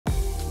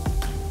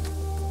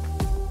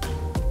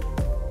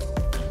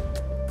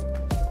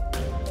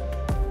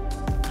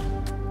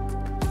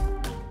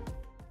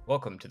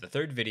Welcome to the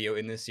third video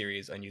in this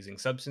series on using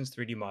Substance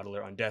 3D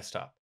Modeler on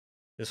desktop.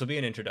 This will be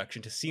an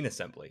introduction to scene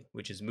assembly,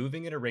 which is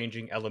moving and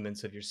arranging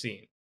elements of your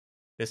scene.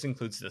 This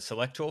includes the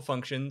select tool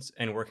functions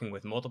and working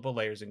with multiple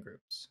layers and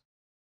groups.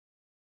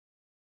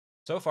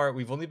 So far,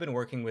 we've only been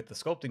working with the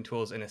sculpting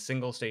tools in a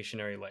single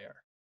stationary layer.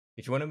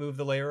 If you want to move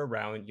the layer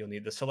around, you'll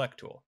need the select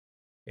tool.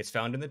 It's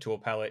found in the tool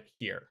palette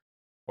here,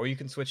 or you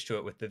can switch to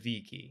it with the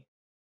V key.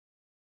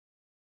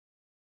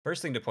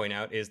 First thing to point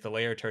out is the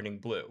layer turning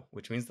blue,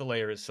 which means the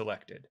layer is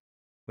selected.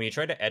 When you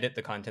try to edit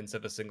the contents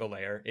of a single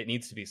layer, it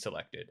needs to be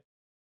selected.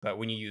 But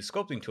when you use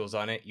sculpting tools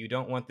on it, you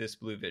don't want this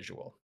blue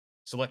visual.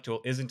 Select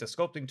tool isn't a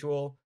sculpting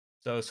tool,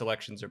 so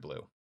selections are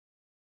blue.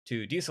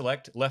 To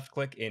deselect,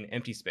 left-click in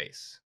empty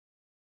space.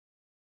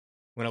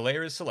 When a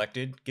layer is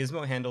selected,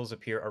 Gizmo handles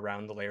appear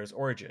around the layer's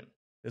origin.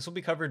 This will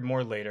be covered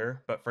more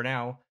later, but for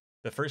now,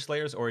 the first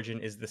layer's origin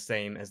is the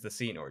same as the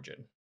scene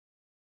origin.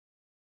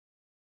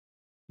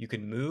 You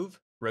can move,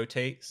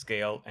 rotate,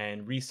 scale,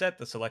 and reset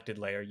the selected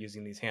layer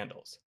using these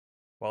handles.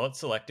 While it's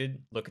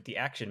selected, look at the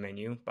Action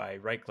menu by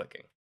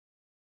right-clicking.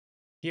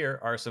 Here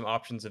are some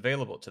options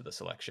available to the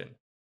selection,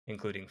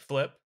 including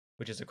Flip,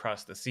 which is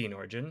across the scene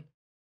origin,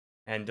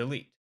 and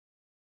Delete.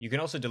 You can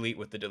also delete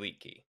with the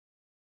Delete key.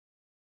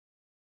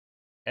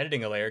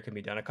 Editing a layer can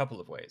be done a couple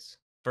of ways.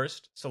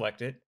 First,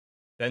 select it,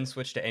 then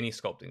switch to any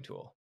sculpting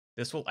tool.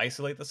 This will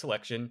isolate the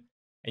selection,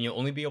 and you'll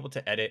only be able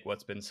to edit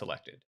what's been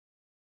selected.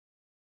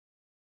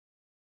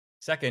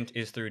 Second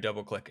is through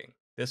double-clicking.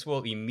 This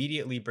will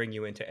immediately bring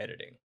you into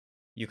editing.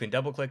 You can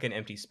double-click an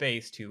empty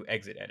space to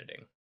exit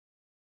editing.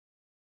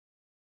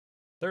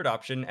 Third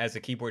option as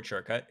a keyboard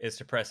shortcut is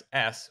to press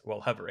S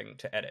while hovering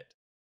to edit,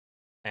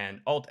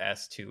 and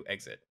Alt-S to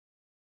exit.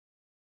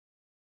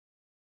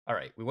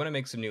 Alright, we want to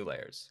make some new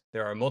layers.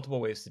 There are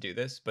multiple ways to do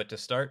this, but to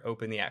start,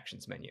 open the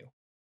Actions menu.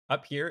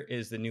 Up here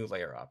is the New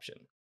Layer option,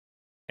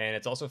 and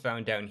it's also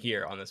found down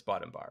here on this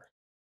bottom bar.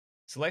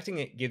 Selecting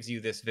it gives you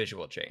this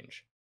visual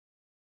change.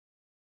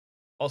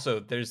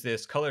 Also, there's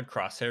this colored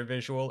crosshair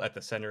visual at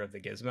the center of the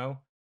gizmo.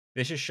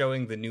 This is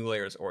showing the new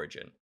layer's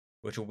origin,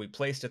 which will be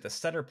placed at the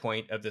center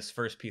point of this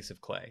first piece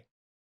of clay.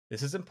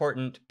 This is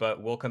important,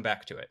 but we'll come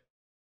back to it.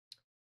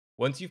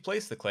 Once you've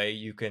placed the clay,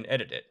 you can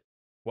edit it.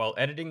 While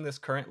editing this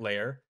current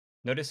layer,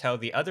 notice how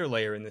the other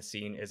layer in the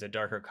scene is a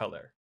darker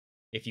color.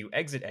 If you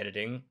exit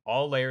editing,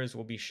 all layers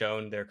will be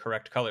shown their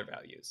correct color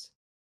values.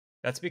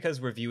 That's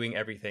because we're viewing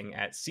everything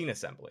at scene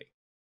assembly.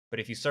 But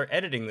if you start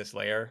editing this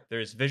layer,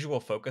 there's visual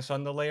focus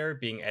on the layer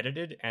being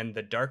edited, and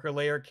the darker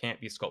layer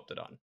can't be sculpted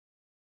on.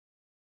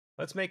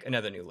 Let's make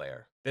another new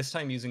layer, this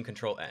time using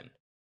Ctrl-N.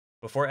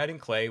 Before adding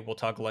clay, we'll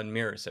toggle on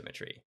mirror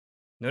symmetry.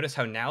 Notice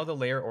how now the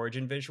layer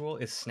origin visual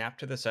is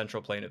snapped to the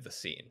central plane of the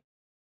scene.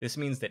 This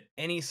means that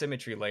any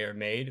symmetry layer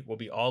made will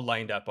be all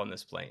lined up on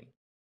this plane.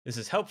 This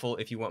is helpful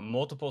if you want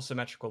multiple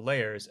symmetrical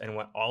layers and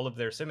want all of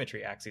their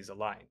symmetry axes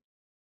aligned.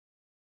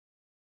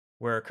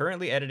 We're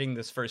currently editing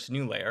this first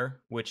new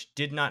layer, which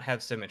did not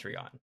have symmetry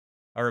on.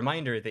 A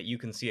reminder that you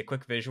can see a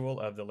quick visual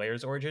of the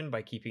layer's origin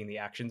by keeping the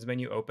Actions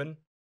menu open.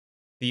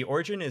 The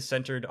origin is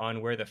centered on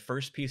where the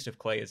first piece of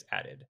clay is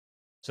added,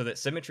 so that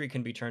symmetry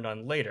can be turned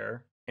on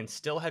later and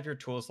still have your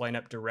tools line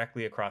up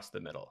directly across the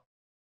middle.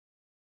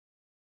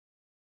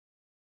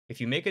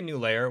 If you make a new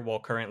layer while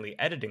currently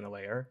editing a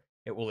layer,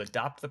 it will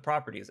adopt the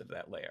properties of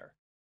that layer.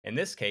 In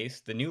this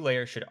case, the new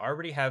layer should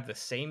already have the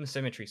same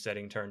symmetry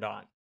setting turned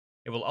on.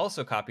 It will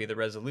also copy the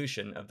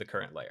resolution of the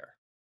current layer.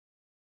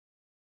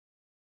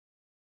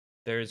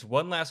 There's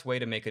one last way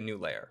to make a new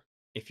layer.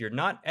 If you're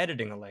not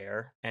editing a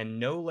layer and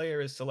no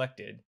layer is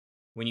selected,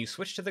 when you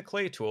switch to the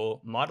clay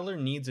tool, Modeler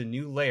needs a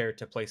new layer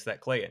to place that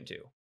clay into.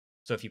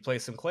 So if you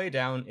place some clay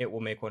down, it will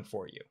make one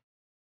for you.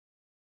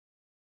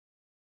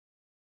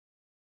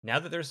 Now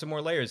that there's some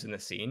more layers in the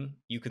scene,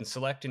 you can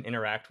select and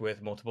interact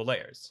with multiple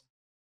layers.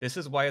 This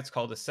is why it's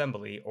called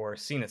assembly or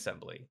scene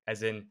assembly,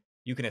 as in,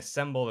 you can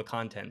assemble the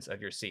contents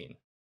of your scene.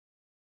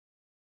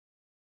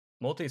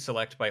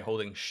 Multi-select by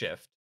holding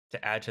Shift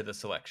to add to the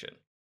selection.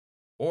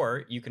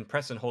 Or you can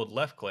press and hold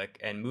left-click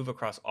and move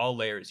across all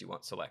layers you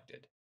want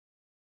selected.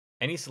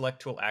 Any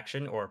select tool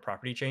action or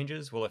property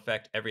changes will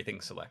affect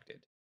everything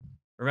selected.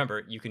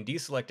 Remember, you can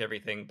deselect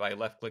everything by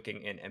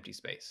left-clicking in empty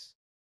space.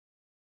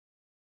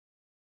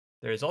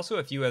 There is also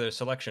a few other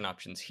selection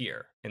options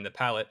here, in the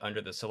palette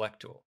under the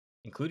Select tool,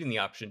 including the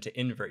option to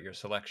invert your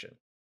selection.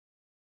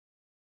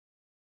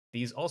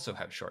 These also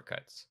have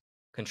shortcuts.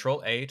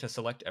 Ctrl-A to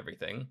select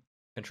everything,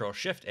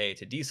 Ctrl-Shift-A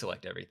to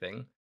deselect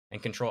everything,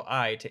 and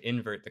Ctrl-I to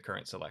invert the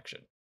current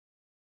selection.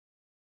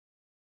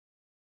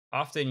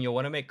 Often you'll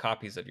want to make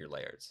copies of your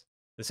layers.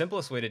 The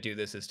simplest way to do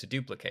this is to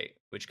duplicate,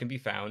 which can be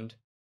found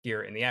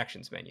here in the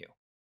Actions menu.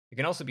 It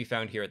can also be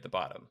found here at the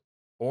bottom,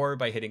 or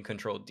by hitting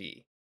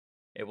Ctrl-D.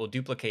 It will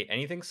duplicate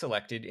anything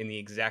selected in the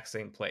exact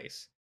same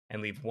place,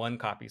 and leave one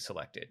copy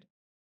selected.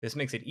 This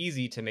makes it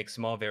easy to make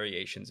small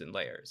variations in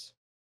layers.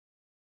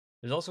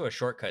 There's also a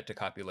shortcut to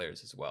copy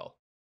layers as well.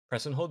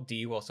 Press and hold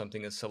D while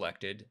something is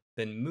selected,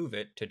 then move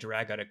it to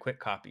drag out a quick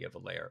copy of a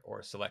layer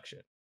or selection.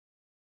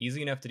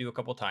 Easy enough to do a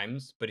couple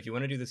times, but if you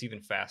want to do this even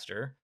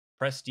faster,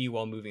 press D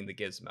while moving the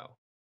gizmo.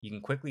 You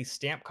can quickly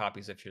stamp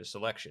copies of your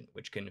selection,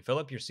 which can fill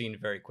up your scene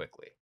very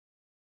quickly.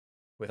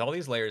 With all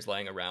these layers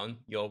lying around,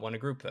 you'll want to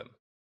group them.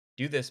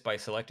 Do this by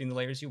selecting the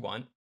layers you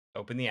want,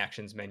 open the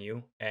Actions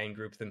menu, and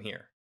group them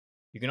here.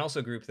 You can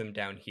also group them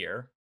down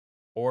here,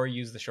 or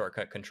use the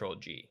shortcut Ctrl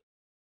G.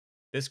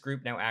 This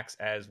group now acts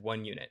as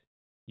one unit.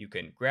 You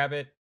can grab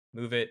it,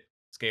 move it,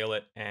 scale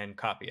it, and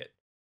copy it,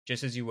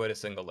 just as you would a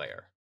single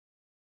layer.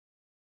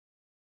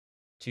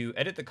 To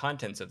edit the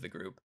contents of the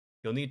group,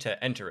 you'll need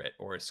to enter it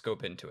or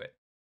scope into it.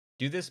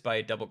 Do this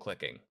by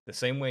double-clicking, the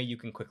same way you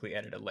can quickly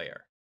edit a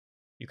layer.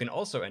 You can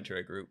also enter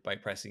a group by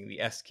pressing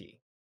the S key.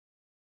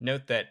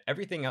 Note that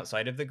everything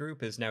outside of the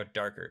group is now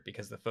darker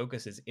because the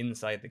focus is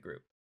inside the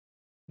group.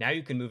 Now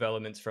you can move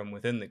elements from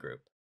within the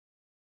group.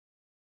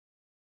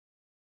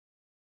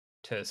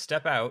 To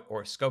step out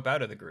or scope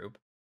out of the group,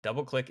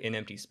 double-click in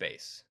empty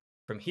space.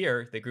 From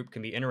here, the group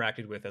can be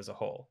interacted with as a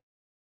whole.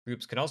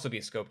 Groups can also be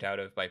scoped out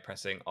of by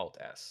pressing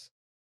Alt-S.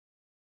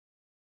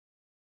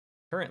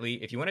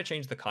 Currently, if you want to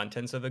change the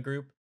contents of a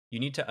group, you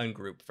need to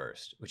ungroup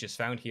first, which is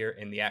found here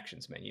in the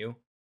Actions menu,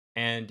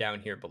 and down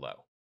here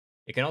below.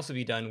 It can also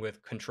be done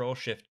with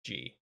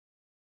Ctrl-Shift-G.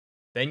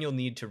 Then you'll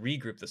need to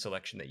regroup the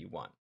selection that you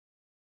want.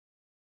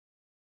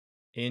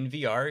 In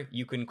VR,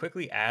 you can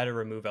quickly add or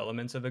remove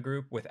elements of a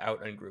group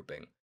without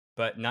ungrouping,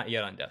 but not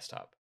yet on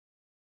desktop.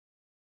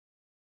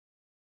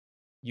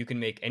 You can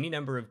make any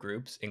number of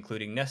groups,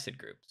 including nested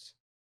groups.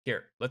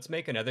 Here, let's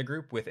make another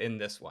group within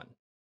this one.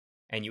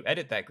 And you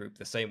edit that group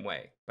the same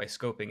way, by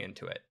scoping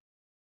into it.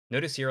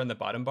 Notice here on the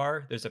bottom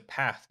bar, there's a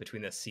path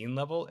between the scene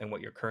level and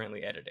what you're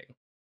currently editing.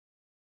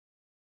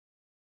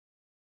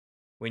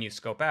 When you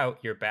scope out,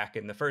 you're back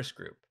in the first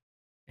group.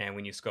 And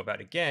when you scope out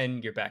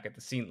again, you're back at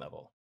the scene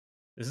level.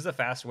 This is a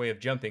fast way of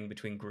jumping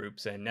between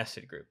groups and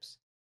nested groups,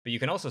 but you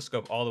can also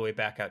scope all the way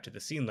back out to the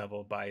scene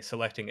level by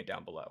selecting it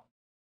down below.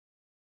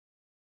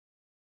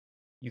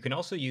 You can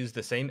also use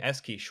the same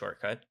S key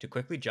shortcut to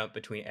quickly jump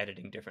between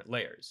editing different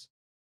layers.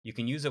 You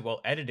can use it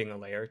while editing a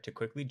layer to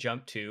quickly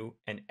jump to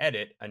and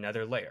edit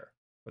another layer,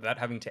 without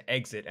having to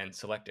exit and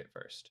select it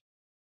first.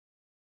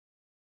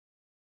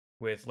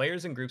 With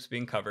layers and groups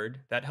being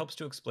covered, that helps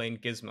to explain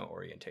Gizmo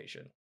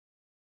Orientation.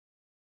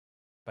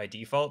 By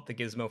default, the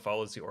gizmo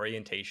follows the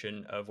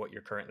orientation of what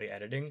you're currently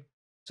editing.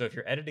 So if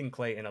you're editing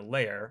clay in a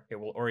layer, it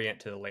will orient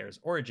to the layer's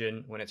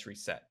origin when it's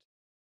reset.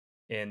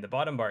 In the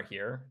bottom bar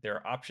here, there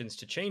are options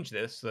to change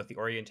this so that the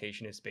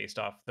orientation is based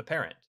off the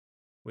parent,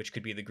 which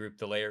could be the group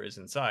the layer is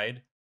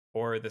inside,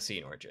 or the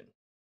scene origin.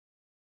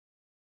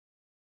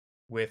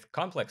 With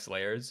complex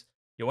layers,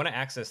 you'll want to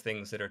access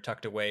things that are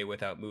tucked away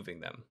without moving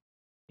them.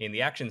 In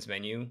the Actions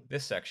menu,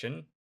 this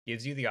section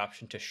gives you the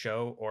option to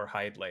show or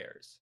hide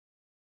layers.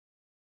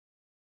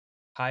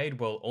 Hide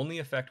will only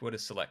affect what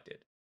is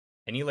selected.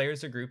 Any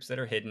layers or groups that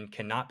are hidden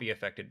cannot be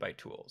affected by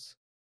tools.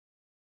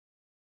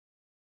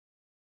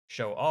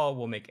 Show all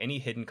will make any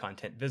hidden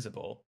content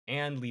visible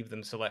and leave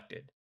them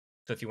selected.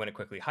 So if you want to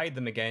quickly hide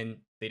them again,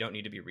 they don't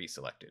need to be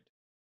reselected.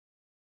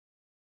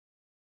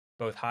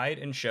 Both hide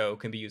and show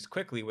can be used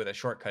quickly with a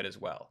shortcut as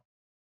well.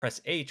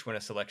 Press H when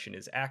a selection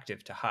is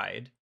active to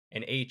hide,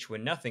 and H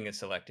when nothing is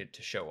selected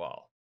to show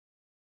all.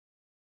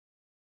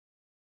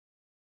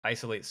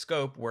 Isolate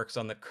scope works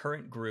on the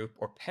current group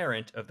or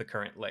parent of the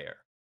current layer.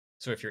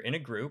 So if you're in a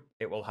group,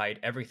 it will hide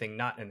everything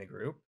not in the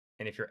group,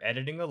 and if you're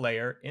editing a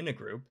layer in a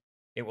group,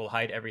 it will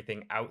hide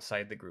everything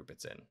outside the group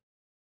it's in.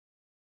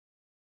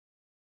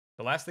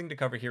 The last thing to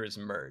cover here is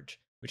merge,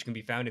 which can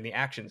be found in the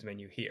Actions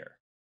menu here,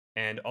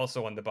 and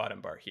also on the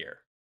bottom bar here.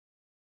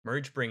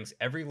 Merge brings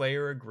every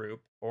layer or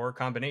group, or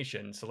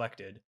combination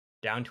selected,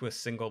 down to a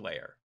single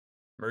layer.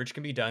 Merge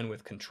can be done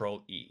with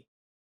Ctrl E.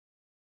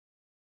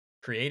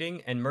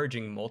 Creating and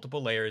merging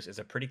multiple layers is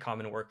a pretty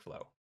common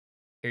workflow.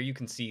 Here you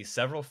can see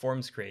several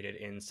forms created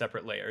in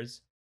separate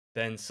layers,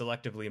 then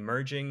selectively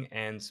merging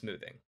and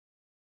smoothing.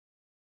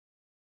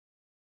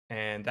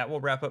 And that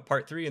will wrap up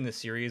part 3 in this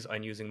series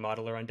on using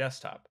Modeler on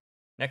desktop.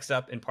 Next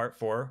up, in part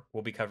 4,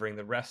 we'll be covering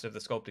the rest of the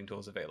sculpting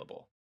tools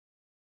available.